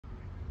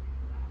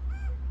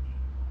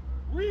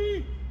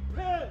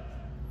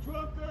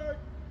drunkard!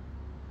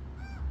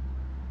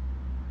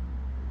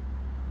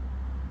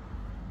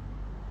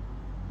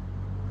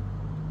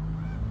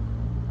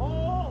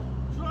 All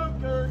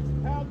drunkards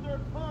have their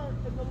part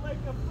in the lake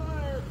of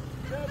fire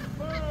that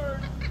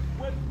burns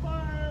with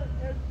fire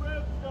and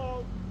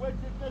brimstone, which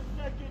is the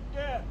second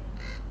death.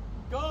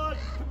 God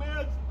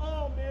commands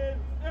all men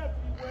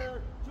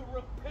everywhere to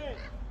repent,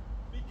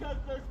 because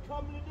there's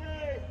coming a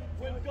day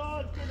when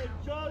God's going to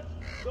judge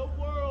the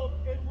world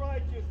in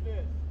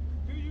righteousness.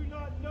 Do you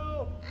not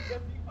know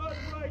that the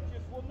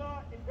unrighteous will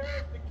not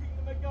inherit the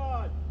kingdom of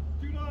God?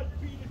 Do not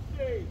be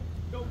deceived.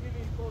 Don't get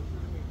any closer to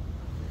me.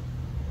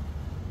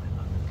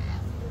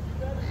 You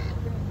better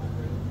repent, my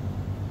friend.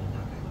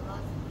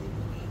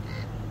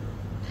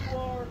 You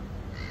are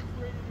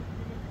created in the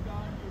image of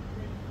God. You are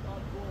created in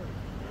God's glory.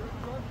 You're a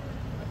drunkard.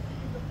 I see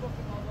you in the book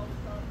of all the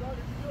time. God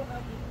is still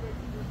have this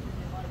grace and mercy in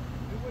your life.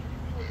 And what are you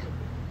doing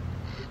with it?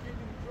 You're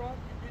getting drunk.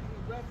 You're getting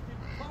arrested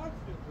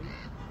constantly.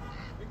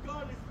 And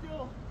God is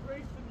still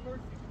grace and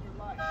mercy in your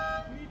life.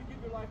 You need to give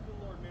your life to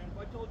the Lord, man. If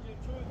I told you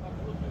the truth, I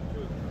told you the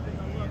truth. Because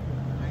I love you.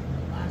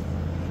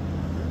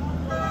 You're not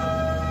broken.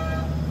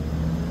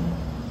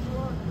 You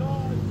are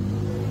God's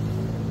creation.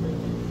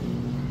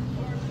 You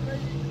are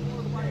created in the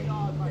Lord by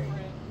God, my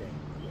friend.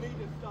 You need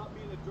to stop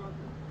being a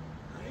drunkard.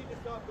 You need to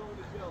stop going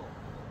to jail.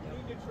 You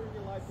need to turn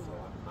your life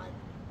around.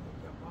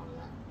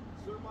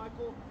 Sir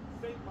Michael,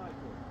 Saint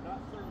Michael, not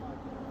Sir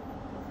Michael.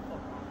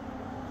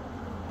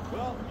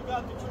 Well, you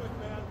got the truth,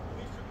 man. At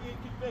least you're being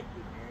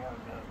convicted.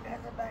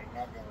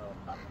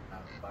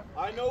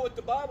 I know what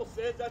the Bible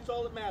says. That's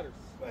all that matters.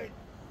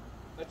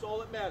 That's all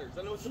that matters.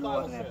 I know what the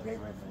Bible says.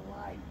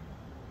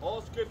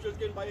 All scripture is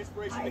given by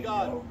inspiration of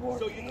God.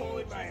 So you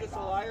calling Jesus a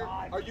liar?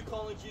 Are you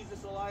calling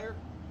Jesus a liar?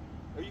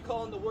 Are you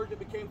calling the Word that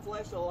became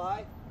flesh a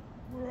lie?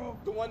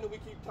 The one that we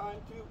keep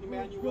time to?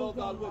 Emmanuel,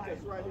 God with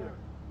us, right here.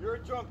 You're a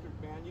drunkard,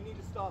 man. You need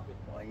to stop it.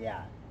 Well,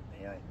 yeah.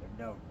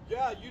 No.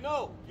 Yeah, you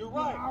know. You're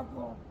right.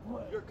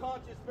 Your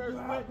conscience bears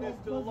witness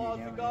to the laws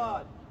of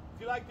God.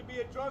 If you like to be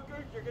a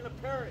drunkard, you're going to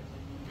perish.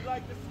 If you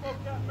like to smoke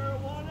that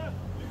marijuana,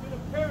 you're going to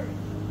perish.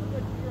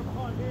 Unless you're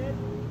upon head.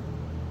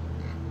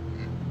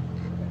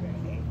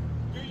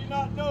 Do you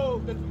not know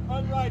that the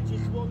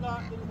unrighteous will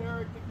not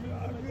inherit the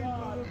kingdom of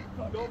God?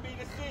 Don't be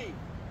deceived.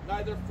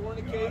 Neither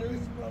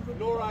fornicators,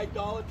 nor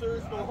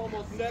idolaters, nor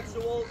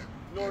homosexuals,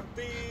 nor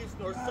thieves,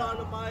 nor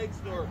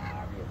sodomites, nor...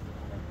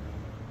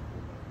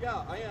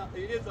 Yeah, I am.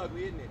 It is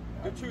ugly, isn't it?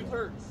 The truth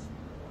hurts.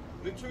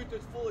 The truth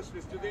is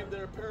foolishness to them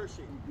that are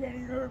perishing. You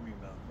can't hurt me,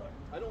 motherfucker.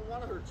 I don't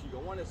want to hurt you.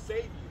 I want to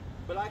save you.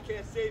 But I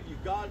can't save you.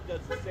 God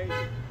doesn't save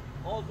you.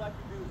 All I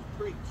can do is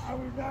preach. I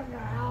was on the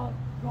house,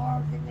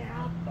 guards in the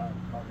house,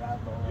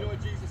 motherfucker. You know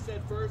what Jesus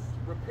said first?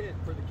 Repent,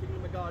 for the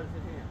kingdom of God is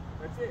at hand.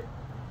 That's it.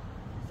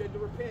 He said to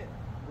repent.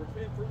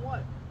 Repent for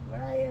what?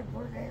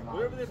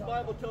 Whatever this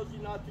Bible tells you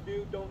not to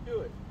do, don't do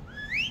it.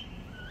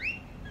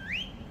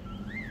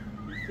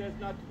 He says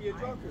not to be a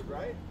drunkard,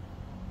 right?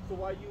 So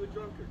why are you a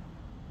drunkard?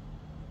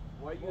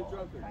 Why are you a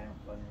drunkard?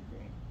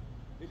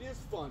 It is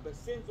fun, but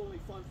sin's only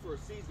fun for a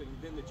season,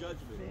 and then the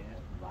judgment.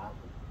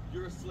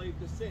 You're a slave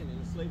to sin,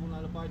 and a slave will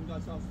not abide in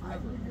God's house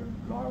forever.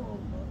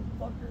 Well,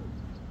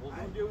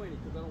 don't do any,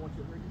 because I don't want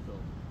you to hurt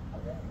yourself.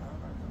 I'm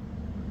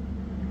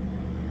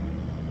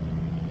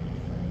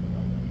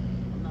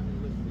not going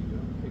to listen to you.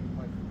 I'm going to take a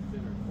fight from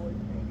sinners.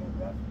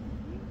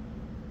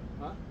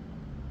 Huh?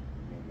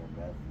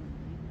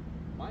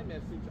 My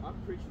message, I'm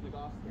preaching the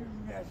gospel. Your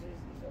message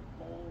is a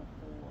bowl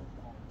full of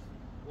bones.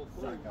 Well,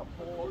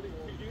 according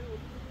to you,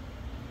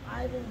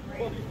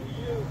 according to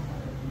you,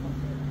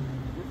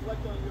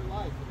 reflect on your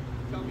life.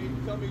 Tell me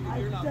that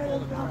you're not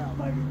full of crap.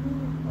 So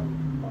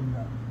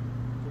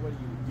what are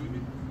you, a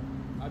demon?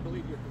 I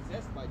believe you're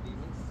possessed by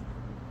demons.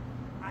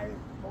 I was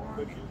born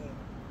but you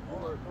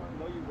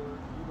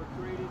were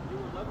created, you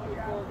were lovingly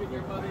formed in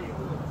your mother's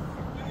womb.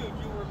 Dude,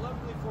 you were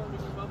lovingly formed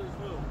in your mother's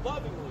womb.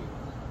 Lovingly.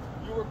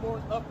 You were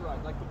born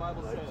upright, like the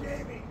Bible says.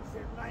 Jamie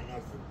said, my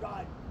next to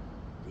God.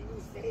 Did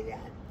you say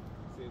that?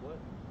 Say what?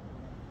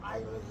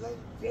 I was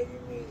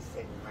legitimately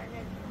saying, my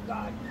next to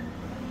God.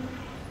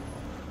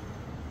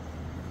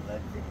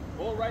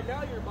 Well, right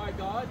now you're by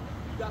God.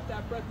 You got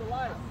that breath of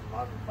life.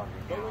 But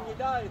when you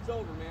die, it's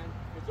over, man.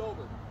 It's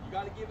over. You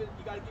gotta give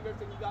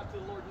everything you got to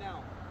the Lord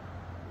now.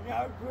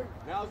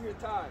 Now's the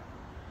time.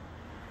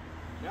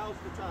 Now's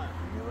the time.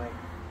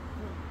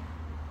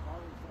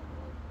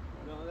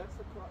 No, that's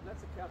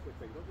a Catholic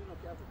thing. Don't do no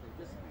Catholic thing.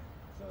 Just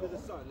to the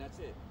Son. That's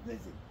it.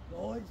 Listen, the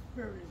Holy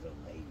Spirit is a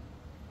lady.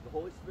 The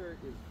Holy Spirit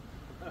is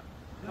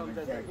comes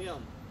as a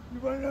hymn. You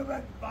want to know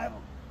about the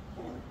Bible?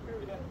 The Holy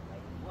Spirit is a lady.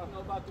 You want to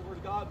know about the Word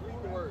of God?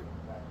 Read the Word.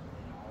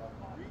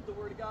 Read the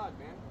Word of God,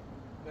 man.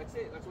 That's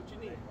it. That's what you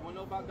need. You want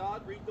to know about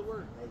God? Read the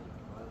Word.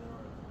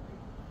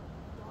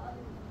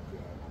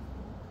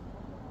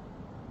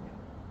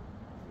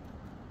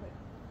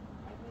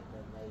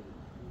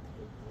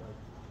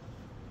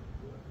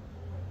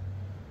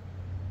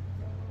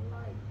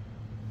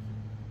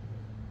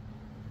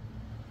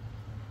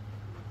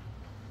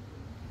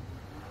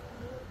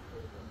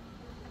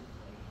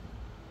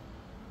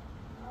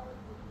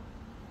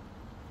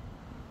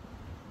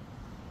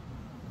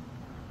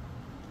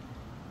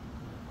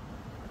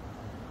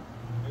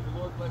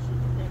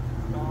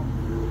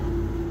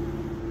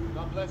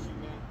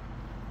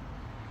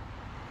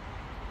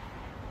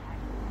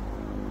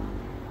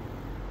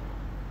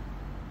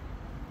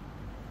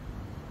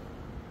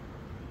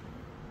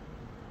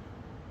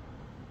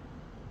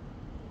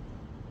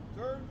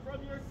 Turn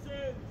from your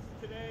sins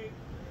today.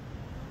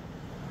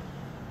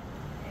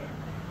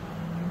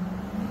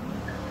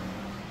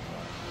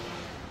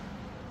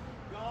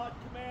 God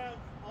commands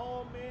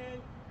all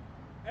men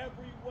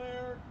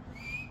everywhere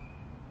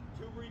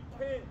to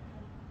repent,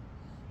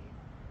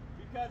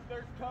 because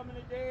there's coming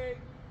a day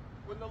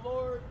when the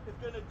Lord is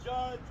going to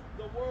judge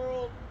the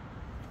world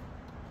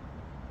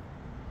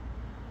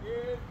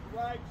in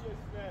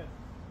righteousness.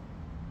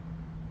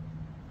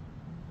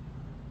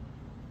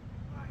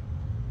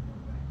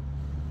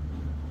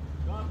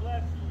 God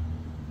bless you.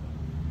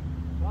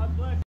 God bless you.